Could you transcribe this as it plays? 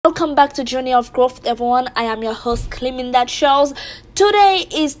Welcome back to Journey of Growth, everyone. I am your host, Cleminda Charles. Today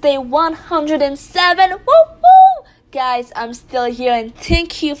is day 107. Woo woo! Guys, I'm still here and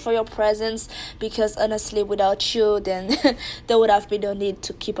thank you for your presence because honestly, without you, then there would have been no need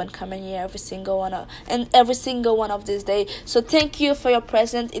to keep on coming here every single one of these days. So thank you for your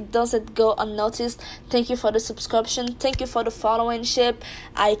presence. It doesn't go unnoticed. Thank you for the subscription. Thank you for the followingship.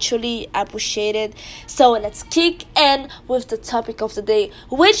 I truly appreciate it. So let's kick in with the topic of the day,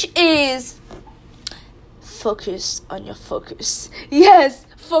 which is focus on your focus. Yes,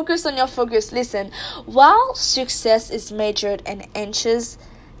 focus on your focus. Listen, while success is measured in inches,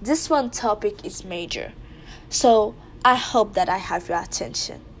 this one topic is major. So I hope that I have your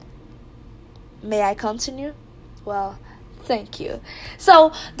attention. May I continue? Well, thank you.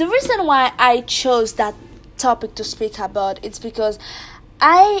 So the reason why I chose that topic to speak about it's because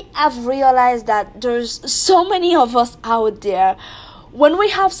I have realized that there's so many of us out there. When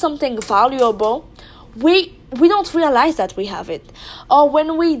we have something valuable, we don't realize that we have it, or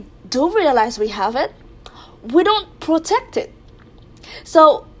when we do realize we have it, we don't protect it.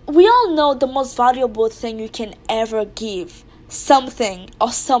 So we all know the most valuable thing you can ever give something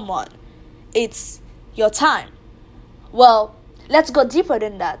or someone, it's your time. Well, let's go deeper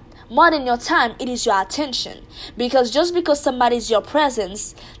than that. More than your time, it is your attention. Because just because somebody's your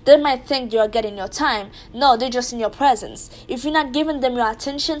presence, they might think you're getting your time. No, they're just in your presence. If you're not giving them your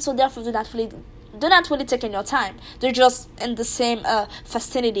attention, so therefore they're not really taking your time. They're just in the same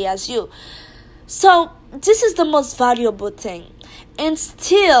vicinity as you. So this is the most valuable thing. And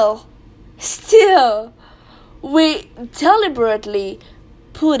still, we deliberately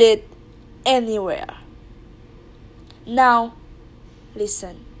put it anywhere. Now,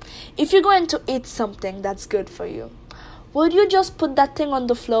 listen. If you're going to eat something that's good for you, would you just put that thing on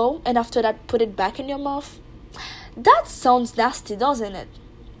the floor and after that put it back in your mouth? That sounds nasty, doesn't it?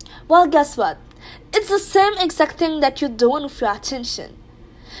 Well, guess what? It's the same exact thing that you're doing with your attention.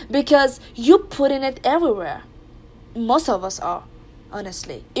 Because you're putting it everywhere. Most of us are,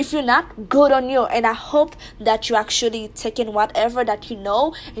 honestly. If you're not, good on you. And I hope that you're actually taking whatever that you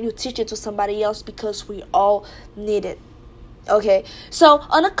know and you teach it to somebody else because we all need it. Okay, so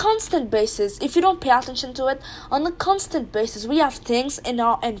on a constant basis, if you don't pay attention to it, on a constant basis, we have things in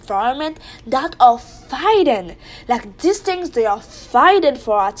our environment that are fighting. Like these things, they are fighting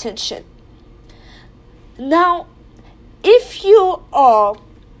for our attention. Now, if you are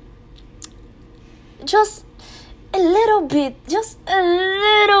just a little bit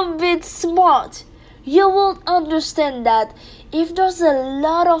smart, you will understand that if there's a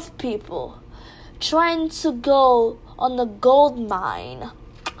lot of people trying to go on the gold mine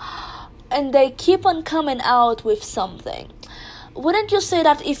and they keep on coming out with something, wouldn't you say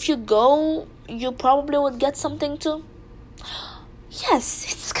that if you go, you probably would get something too?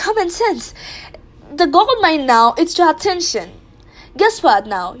 Yes, it's common sense. The gold mine now, it's your attention. Guess what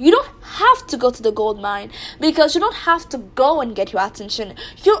now? You don't have to go to the gold mine because you don't have to go and get your attention.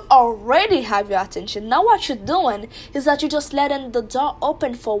 You already have your attention. Now what you're doing is that you're just letting the door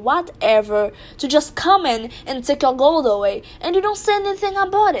open for whatever to just come in and take your gold away. And you don't say anything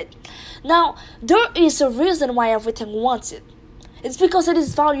about it. Now, there is a reason why everything wants it. It's because it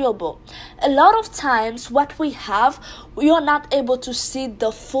is valuable. A lot of times what we have, we are not able to see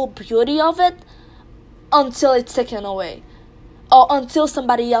the full beauty of it until it's taken away. Or until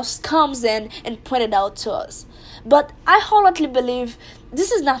somebody else comes in and point it out to us. But I wholeheartedly believe this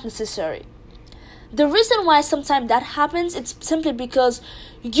is not necessary. The reason why sometimes that happens, it's simply because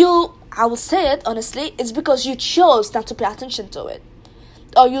I will say it honestly, it's because you chose not to pay attention to it.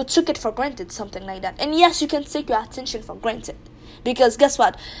 Or you took it for granted, something like that. And yes, you can take your attention for granted. Because guess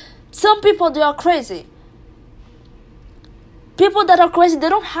what? Some people, they are crazy. People that are crazy, they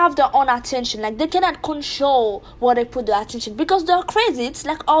don't have their own attention. Like, they cannot control where they put their attention because they're crazy. It's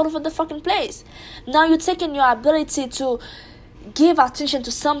like all over the fucking place. Now you're taking your ability to give attention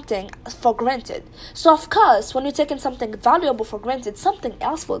to something for granted. So, of course, when you're taking something valuable for granted, something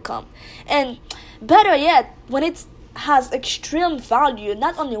else will come. And better yet, when it has extreme value,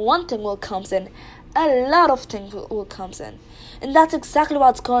 not only one thing will come in, a lot of things will come in. And that's exactly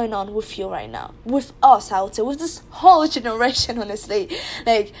what's going on with you right now. With us, I would say. With this whole generation, honestly.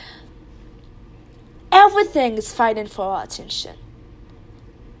 Like, everything is fighting for our attention.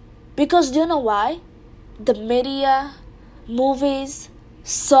 Because do you know why? The media, movies,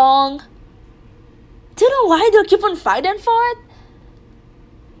 song. Do you know why they keep on fighting for it?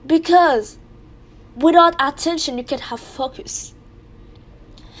 Because without attention, you can't have focus.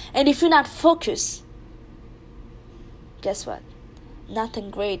 And if you're not focused, guess what? Nothing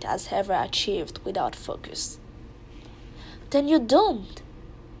great has ever achieved without focus. Then you're doomed.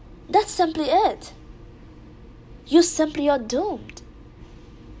 That's simply it. You simply are doomed.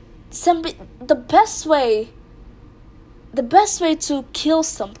 Simply the best way to kill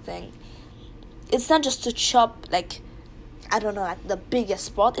something, it's not just to chop like, I don't know, like the biggest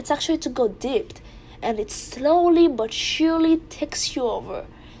spot. It's actually to go deep, and it slowly but surely takes you over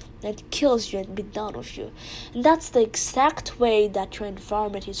and kills you and be done with you. And that's the exact way that your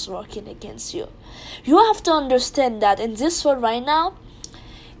environment is working against you. You have to understand that in this world right now,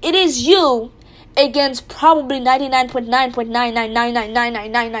 it is you against probably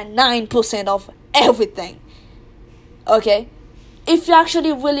 99.9.999999999% of everything. Okay? If you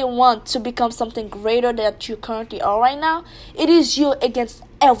actually really want to become something greater that you currently are right now, it is you against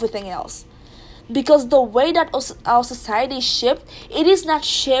everything else. Because the way that our society is shaped, it is not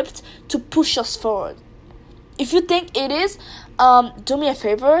shaped to push us forward. If you think it is, do me a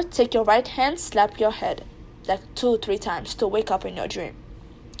favor, take your right hand, slap your head like 2-3 times to wake up in your dream.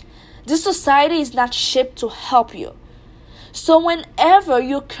 This society is not shaped to help you. So whenever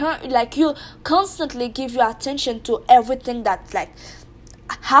you constantly give your attention to everything that like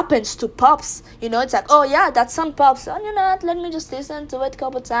happens to pops, it's like, oh yeah, that song pops, oh, let me just listen to it a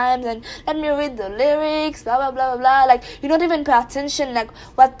couple times and let me read the lyrics, blah blah blah blah blah. Like, you don't even pay attention like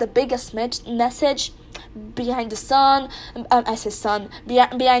what the biggest message behind the song.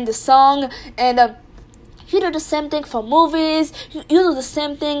 Behind the song. And you do the same thing for movies. You do the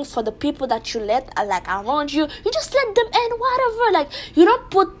same thing for the people that you let like around you. You just let them in, whatever. Like, you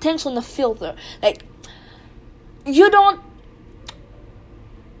don't put things on the filter. Like, you don't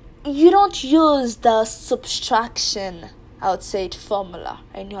use the subtraction, I would say, formula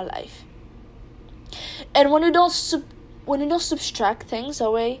in your life. And when you don't subtract things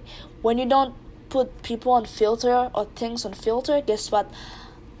away, when you don't put people on filter or things on filter, guess what?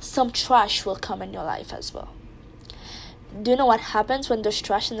 Some trash will come in your life as well. Do you know what happens when there's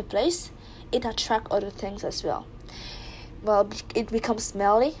trash in the place? It attracts other things as well. Well, it becomes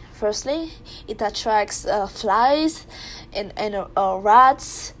smelly, firstly. It attracts flies and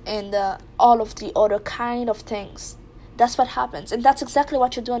rats and all of the other kind of things. That's what happens. And that's exactly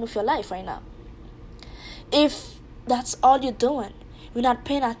what you're doing with your life right now. If that's all you're doing, you're not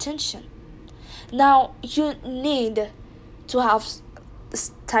paying attention. Now, you need to have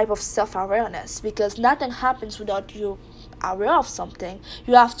this type of self-awareness, because nothing happens without you aware of something.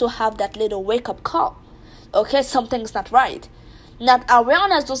 You have to have that little wake-up call. Okay, something's not right. Not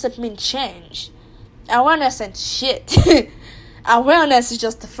awareness doesn't mean change. Awareness ain't shit. Awareness is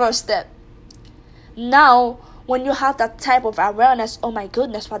just the first step. Now, when you have that type of awareness, oh my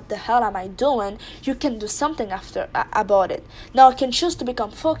goodness, what the hell am I doing? You can do something about it. Now you can choose to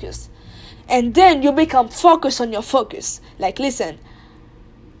become focused. And then you become focused on your focus. Like, listen,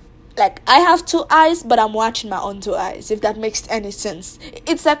 like, I have 2 eyes, but I'm watching my own 2 eyes, if that makes any sense.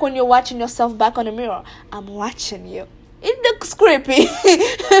 It's like when you're watching yourself back on the mirror. I'm watching you. It looks creepy,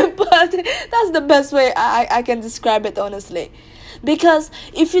 but that's the best way I can describe it, honestly. Because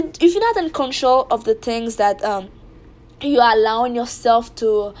if you're not in control of the things that you are allowing yourself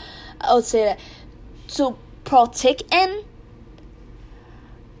to, I would say, to partake in,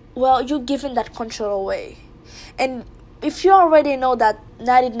 well, you're giving that control away. And if you already know that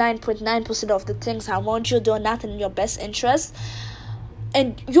 99.9% of the things around you do not in your best interest,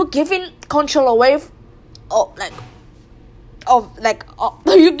 and you're giving control away,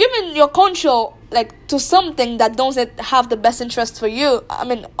 you're giving your control like to something that doesn't have the best interest for you.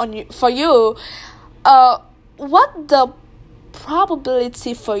 For you, what the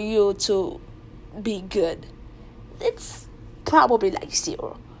probability for you to be good? It's probably like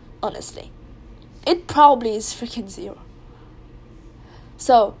 0, honestly. It probably is freaking 0.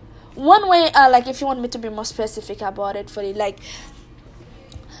 So, one way, if you want me to be more specific about it for you,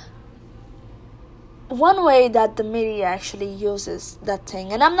 one way that the media actually uses that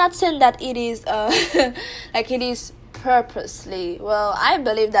thing, and I'm not saying that it is, it is purposely. Well, I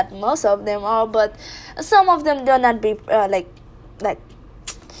believe that most of them are, but some of them do not be,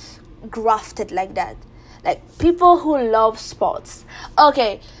 grafted like that. Like, people who love sports.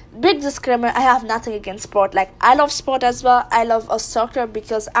 Okay, big disclaimer, I have nothing against sport. Like, I love sport as well. I love soccer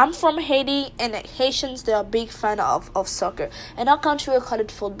because I'm from Haiti, and Haitians, they are big fan of soccer. In our country, we call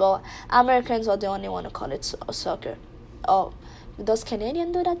it football. Americans are the only one who call it soccer. Oh, does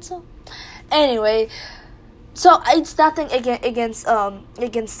Canadian do that too? Anyway, so it's nothing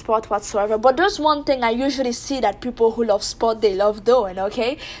against sport whatsoever. But there's one thing I usually see that people who love sport, they love doing,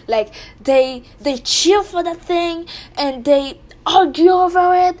 okay? Like, they cheer for that thing, and they argue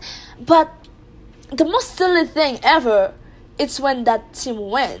over it. But the most silly thing ever, it's when that team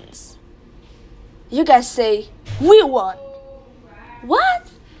wins. You guys say, we won. What?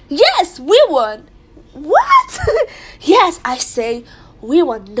 Yes, we won. What? Yes, I say we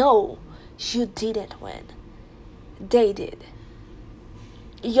won. No, you didn't win. They did.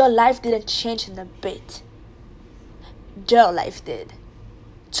 Your life didn't change in a bit. Their life did.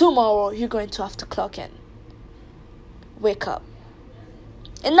 Tomorrow you're going to have to clock in. Wake up.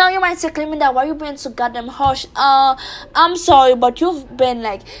 And now you might say, claiming that why you being so goddamn harsh? I'm sorry, but you've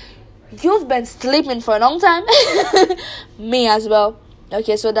been sleeping for a long time. Me as well.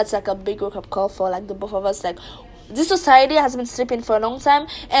 Okay, so that's like a big wake up call for like the both of us. Like, this society has been sleeping for a long time,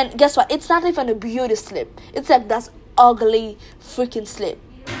 and guess what? It's not even a beauty sleep. It's like that's ugly freaking sleep.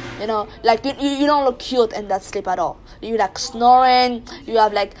 You know, like you don't look cute in that sleep at all. You like snoring. You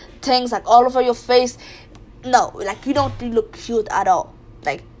have like things like all over your face. No, like you don't look cute at all.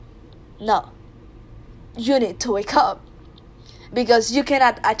 Like, no. You need to wake up, because you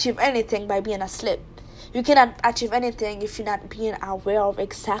cannot achieve anything by being asleep. You cannot achieve anything if you're not being aware of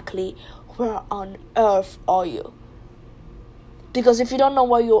exactly where on earth are you. Because if you don't know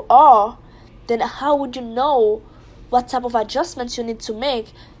where you are, then how would you know what type of adjustments you need to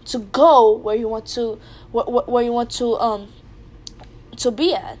make to go where you want to to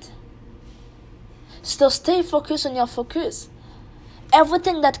be at? So stay focused on your focus.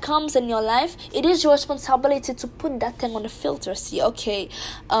 Everything that comes in your life, it is your responsibility to put that thing on the filter. See, okay,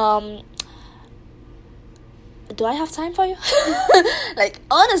 do I have time for you? Like,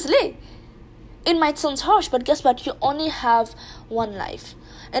 honestly, it might sound harsh, but guess what? You only have one life.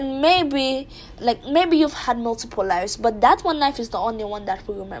 And maybe you've had multiple lives, but that one life is the only one that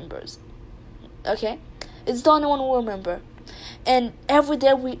we remembers. Okay? It's the only one we remember. And every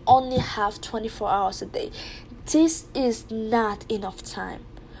day we only have 24 hours a day. This is not enough time.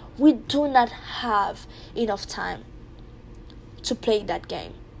 We do not have enough time to play that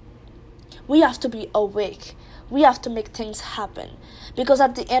game. We have to be awake. We have to make things happen. Because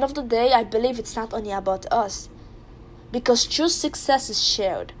at the end of the day, I believe it's not only about us. Because true success is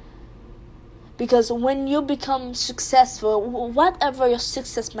shared. Because when you become successful, whatever your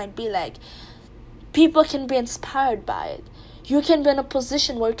success might be like, people can be inspired by it. You can be in a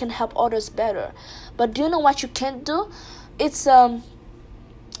position where you can help others better. But do you know what you can't do? It's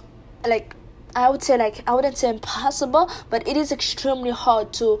like, I wouldn't say impossible, but it is extremely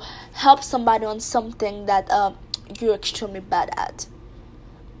hard to help somebody on something that you're extremely bad at.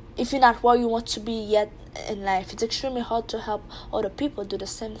 If you're not where you want to be yet in life, it's extremely hard to help other people do the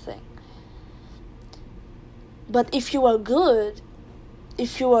same thing. But if you are good,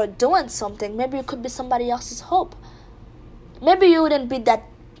 if you are doing something, maybe you could be somebody else's hope. Maybe you wouldn't be that,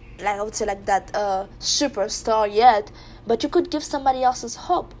 like I would say, like that superstar yet, but you could give somebody else's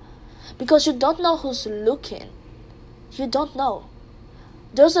hope. Because you don't know who's looking. You don't know.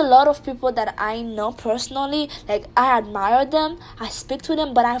 There's a lot of people that I know personally. Like, I admire them. I speak to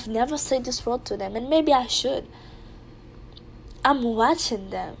them. But I've never said this word to them. And maybe I should. I'm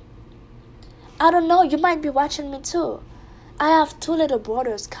watching them. I don't know. You might be watching me too. I have 2 little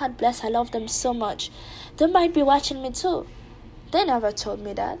brothers. God bless. I love them so much. They might be watching me too. They never told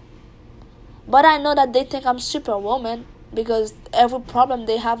me that. But I know that they think I'm Superwoman. Because every problem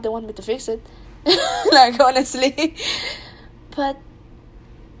they have, they want me to fix it. Like, honestly. But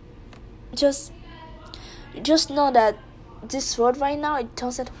just know that this world right now, it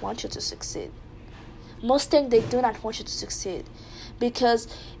doesn't want you to succeed. Most things, they do not want you to succeed. Because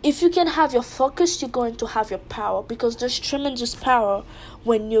if you can have your focus, you're going to have your power. Because there's tremendous power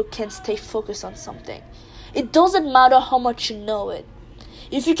when you can stay focused on something. It doesn't matter how much you know it.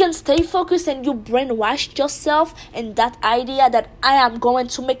 If you can stay focused and you brainwash yourself in that idea that I am going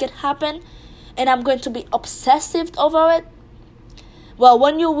to make it happen and I'm going to be obsessive over it, well,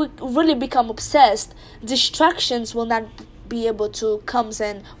 when you really become obsessed, distractions will not be able to come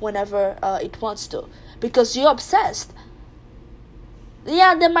in whenever it wants to, because you're obsessed.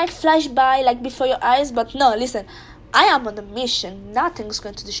 Yeah, they might flash by like before your eyes, but no, listen, I am on a mission. Nothing's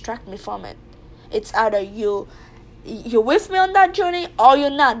going to distract me from it. It's either you're with me on that journey or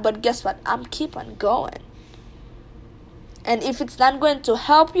you're not. But guess what? I'm keep on going. And if it's not going to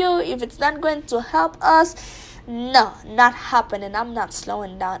help you, if it's not going to help us, no, not happening. I'm not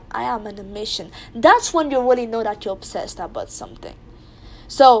slowing down. I am on a mission. That's when you really know that you're obsessed about something.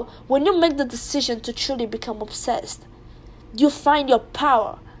 So when you make the decision to truly become obsessed, you find your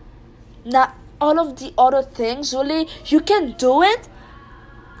power. Now all of the other things, really, you can do it.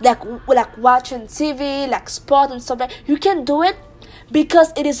 Like watching TV, like sport and stuff like, you can do it,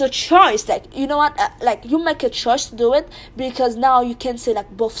 because it is a choice. Like, you know what, like, you make a choice to do it, because now you can see like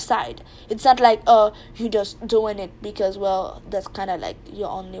both side. It's not like, you just doing it because, well, that's kind of like your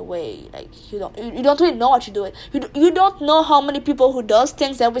only way. Like, you don't really know what you're doing. You don't know how many people who does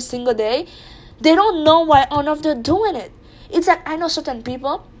things every single day, they don't know why on earth they're doing it. It's like, I know certain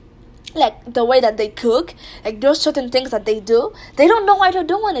people, like the way that they cook, like there's certain things that they do, they don't know why they're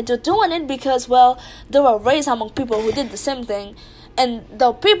doing it. They're doing it because, well, they were raised among people who did the same thing, and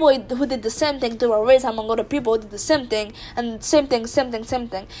the people who did the same thing, they were raised among other people who did the same thing, and same thing,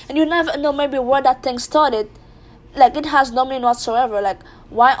 and you never know maybe where that thing started. Like, it has no meaning whatsoever. Like,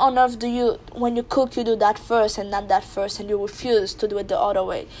 why on earth do you, when you cook, you do that first and not that first, and you refuse to do it the other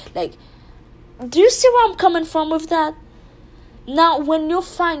way? Like, do you see where I'm coming from with that? Now, when you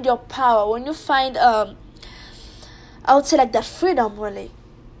find your power, when you find, I would say, like, that freedom, really,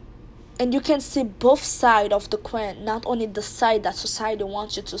 and you can see both sides of the coin, not only the side that society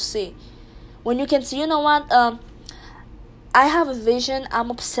wants you to see. When you can see, you know what, I have a vision,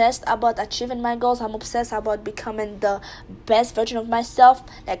 I'm obsessed about achieving my goals, I'm obsessed about becoming the best version of myself,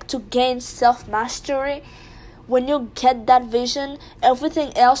 like, to gain self-mastery. When you get that vision,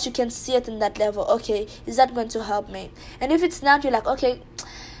 everything else, you can see it in that level. Okay, is that going to help me? And if it's not, you're like, okay,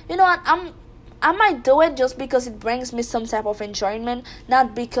 you know what, I might do it just because it brings me some type of enjoyment,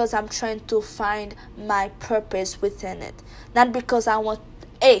 not because I'm trying to find my purpose within it, not because I want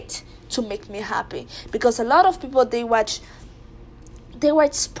it to make me happy. Because a lot of people, they watch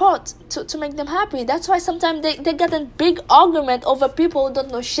sport to make them happy. That's why sometimes they get in big argument over people who don't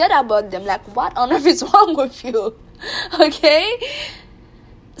know shit about them. Like, what on earth is wrong with you? Okay?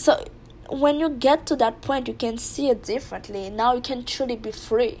 So when you get to that point, you can see it differently. Now you can truly be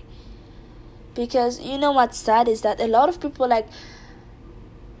free. Because you know what's sad is that a lot of people, like,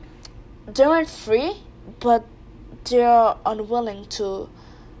 they aren't free, but they're unwilling to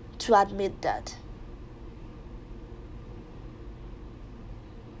admit that.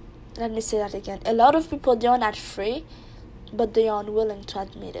 Let me say that again. A lot of people, they are not free, but they are unwilling to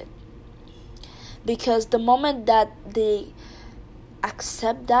admit it. Because the moment that they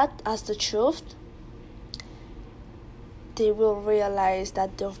accept that as the truth, they will realize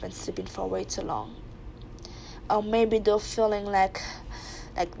that they've been sleeping for way too long. Or maybe they're feeling like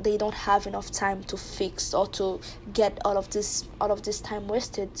they don't have enough time to fix or to get all of this time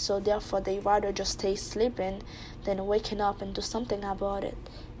wasted. So therefore, they rather just stay sleeping than waking up and do something about it.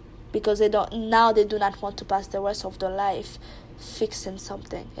 Because they do not want to pass the rest of their life fixing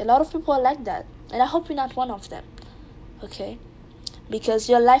something. A lot of people are like that, and I hope you're not one of them. Okay? Because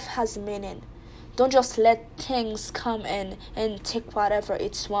your life has meaning. Don't just let things come in and take whatever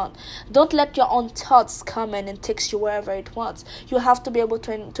it wants. Don't let your own thoughts come in and take you wherever it wants. You have to be able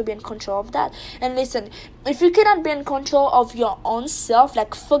to be in control of that. And listen, if you cannot be in control of your own self,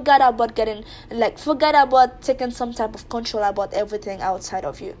 like, forget about taking some type of control about everything outside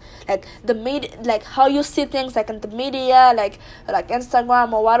of you. Like the media, like how you see things, like in the media, like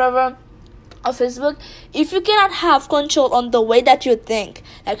Instagram or whatever, or Facebook. If you cannot have control on the way that you think,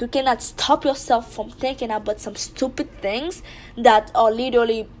 like, you cannot stop yourself from thinking about some stupid things that are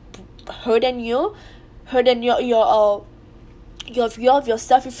literally hurting your view of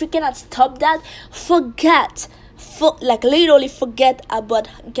yourself. If you cannot stop that, literally forget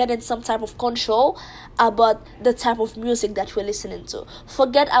about getting some type of control about the type of music that we're listening to.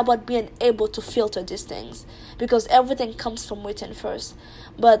 Forget about being able to filter these things, because everything comes from within first.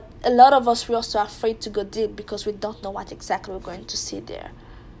 But a lot of us, we're also afraid to go deep because we don't know what exactly we're going to see there.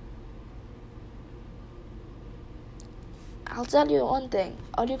 I'll tell you one thing,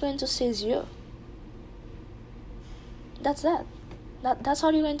 all you're going to see is you. That's that. That's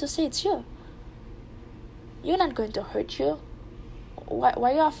all you're going to see, it's you. You're not going to hurt you. Why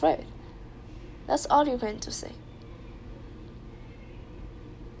are you afraid? That's all you're going to see.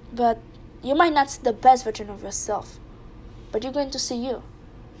 But you might not see the best version of yourself, but you're going to see you.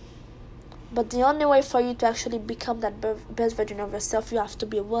 But the only way for you to actually become that best version of yourself, you have to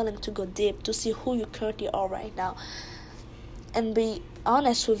be willing to go deep, to see who you currently are right now, and be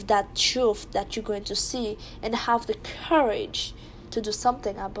honest with that truth that you're going to see, and have the courage to do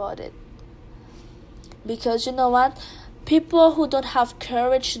something about it. Because you know what? People who don't have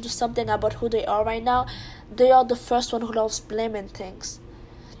courage to do something about who they are right now, they are the first one who loves blaming things.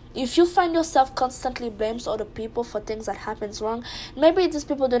 If you find yourself constantly blames other people for things that happens wrong, maybe these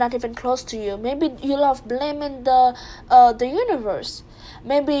people they're not even close to you. Maybe you love blaming the universe.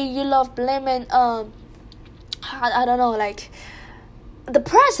 Maybe you love blaming I don't know, like the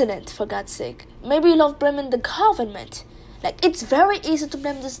president, for God's sake. Maybe you love blaming the government. Like, it's very easy to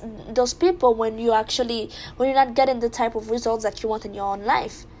blame those people when you're not getting the type of results that you want in your own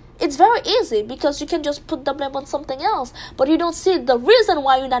life. It's very easy because you can just put the blame on something else, but you don't see the reason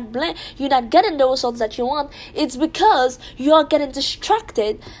why you're not getting the results that you want. It's because you're getting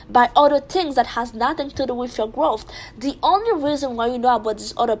distracted by other things that has nothing to do with your growth. The only reason why you know about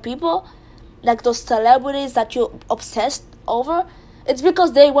these other people, like those celebrities that you're obsessed over, it's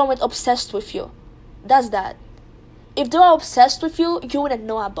because they weren't obsessed with you. That's that. If they were obsessed with you, you wouldn't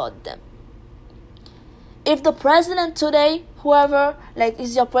know about them. If the president today, whoever, like,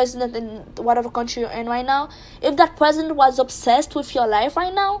 is your president in whatever country you're in right now, if that president was obsessed with your life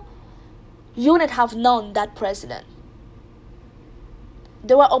right now, you wouldn't have known that president.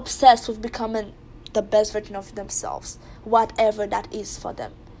 They were obsessed with becoming the best version of themselves, whatever that is for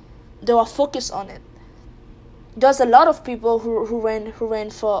them. They were focused on it. There's a lot of people who ran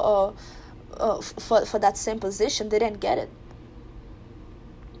for that same position. They didn't get it.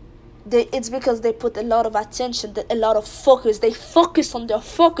 It's because they put a lot of attention, a lot of focus. They focus on their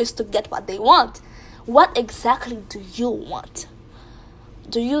focus to get what they want. What exactly do you want?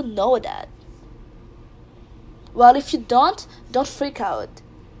 Do you know that? Well, if you don't freak out.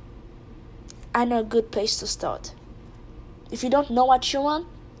 I know a good place to start. If you don't know what you want,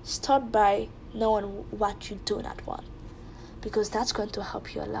 start by knowing what you do not want, because that's going to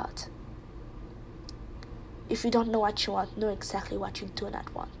help you a lot. If you don't know what you want, know exactly what you do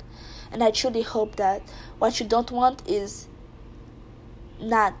not want. And I truly hope that what you don't want is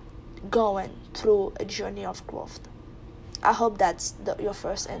not going through a journey of growth. I hope that's your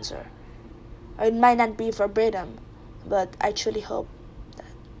first answer. It might not be verbatim, but I truly hope that.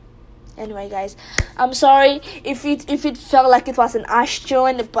 Anyway, guys, I'm sorry if it felt like it was an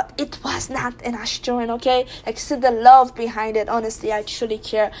Ashton, but it was not an Ashton, okay? Like, see the love behind it. Honestly, I truly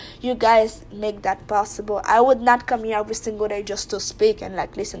care. You guys make that possible. I would not come here every single day just to speak and,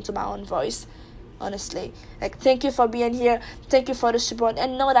 like, listen to my own voice. Honestly, like, thank you for being here. Thank you for the support,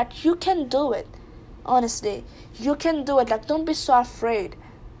 and know that you can do it. Honestly, you can do it. Like, don't be so afraid.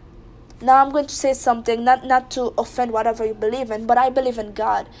 Now I'm going to say something, not to offend whatever you believe in, but I believe in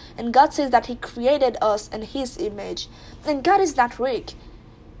God. And God says that He created us in His image. And God is not weak.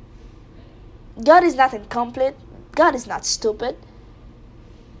 God is not incomplete. God is not stupid.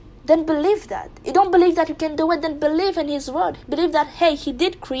 Then believe that. You don't believe that you can do it, then believe in His word. Believe that, hey, He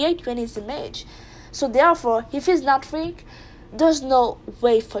did create you in His image. So therefore, if He's not weak, there's no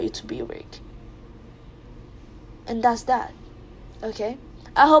way for you to be weak. And that's that. Okay?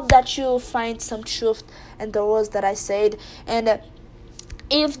 I hope that you find some truth in the words that I said. And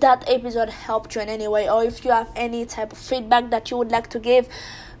if that episode helped you in any way, or if you have any type of feedback that you would like to give,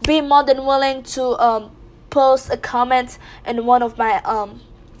 be more than willing to post a comment in one of my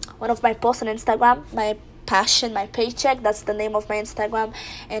posts on Instagram. My passion, my paycheck, that's the name of my Instagram.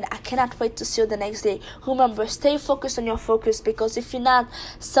 And I cannot wait to see you the next day. Remember, stay focused on your focus, because if you're not,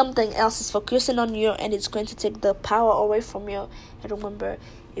 something else is focusing on you, and it's going to take the power away from you. And remember,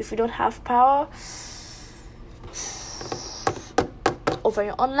 if you don't have power over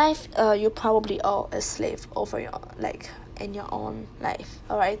your own life, you probably are a slave over your, like, in your own life.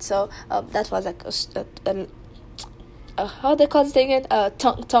 All right, so that was like how they call it?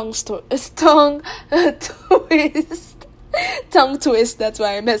 Tongue twist. That's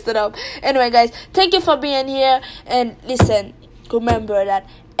why I messed it up. Anyway, guys, thank you for being here. And listen, remember that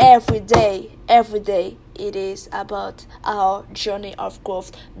every day, it is about our journey of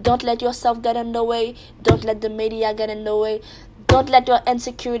growth. Don't let yourself get in the way. Don't let the media get in the way. Don't let your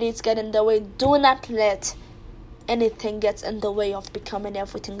insecurities get in the way. Do not let anything get in the way of becoming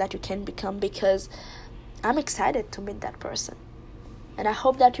everything that you can become, because I'm excited to meet that person. And I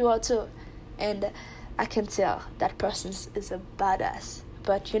hope that you are too. And I can tell that person is a badass.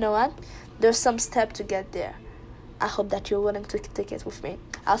 But you know what? There's some step to get there. I hope that you're willing to take it with me.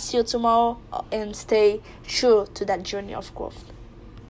 I'll see you tomorrow, and stay true to that journey of growth.